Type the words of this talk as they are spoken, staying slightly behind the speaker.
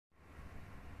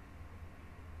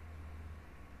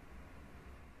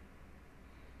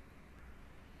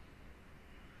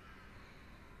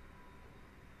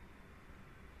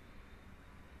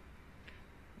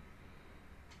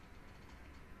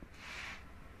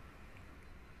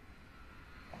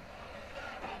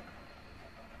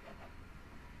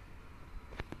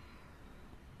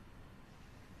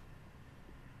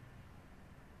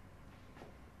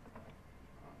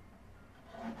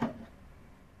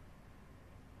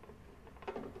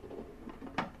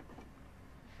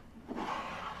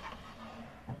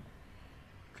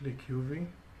Click UV,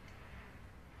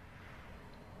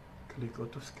 click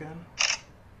auto scan.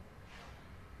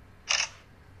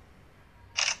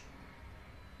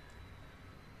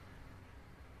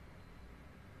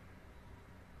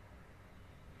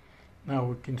 Now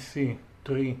we can see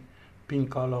three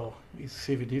pink color is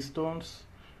CVD stones.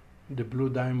 The blue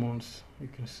diamonds, you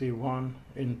can see 1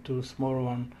 and 2 small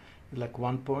one like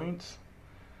 1 point.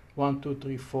 1, 2,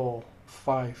 3, 4,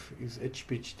 5 is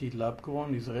HPHT Lab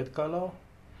grown, is red color.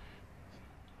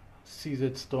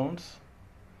 CZ stones.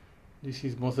 This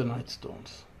is Moissanite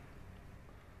stones.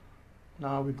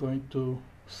 Now we're going to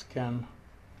scan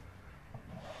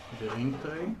the ring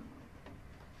tray.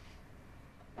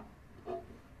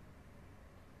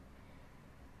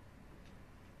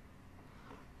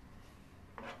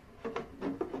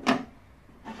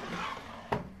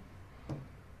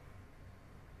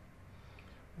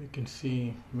 You can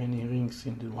see many rings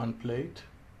in the one plate.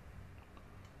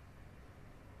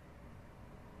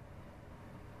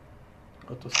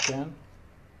 Auto scan.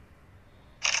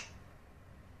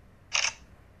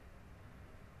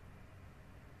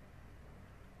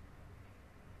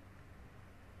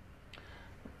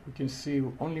 We can see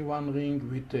only one ring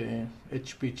with the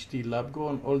HPHT Lab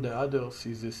grown, all the others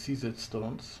is the CZ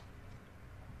stones.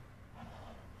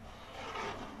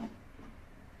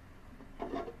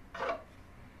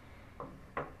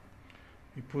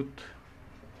 We put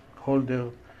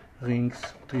holder rings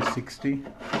 360,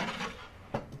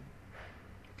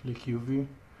 click UV,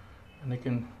 and I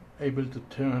can able to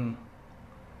turn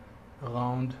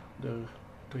around the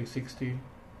 360,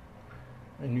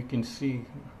 and you can see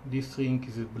this ring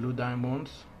is a blue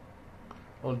diamonds,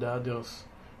 all the others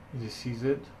is a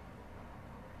CZ.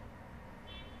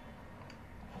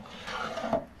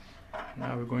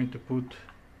 Now we're going to put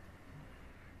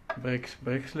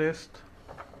bracelets,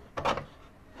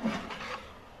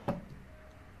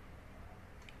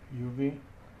 UV,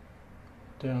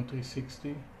 turn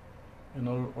 360, and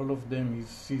all of them is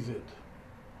CZ.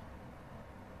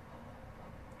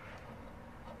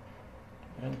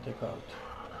 And take out.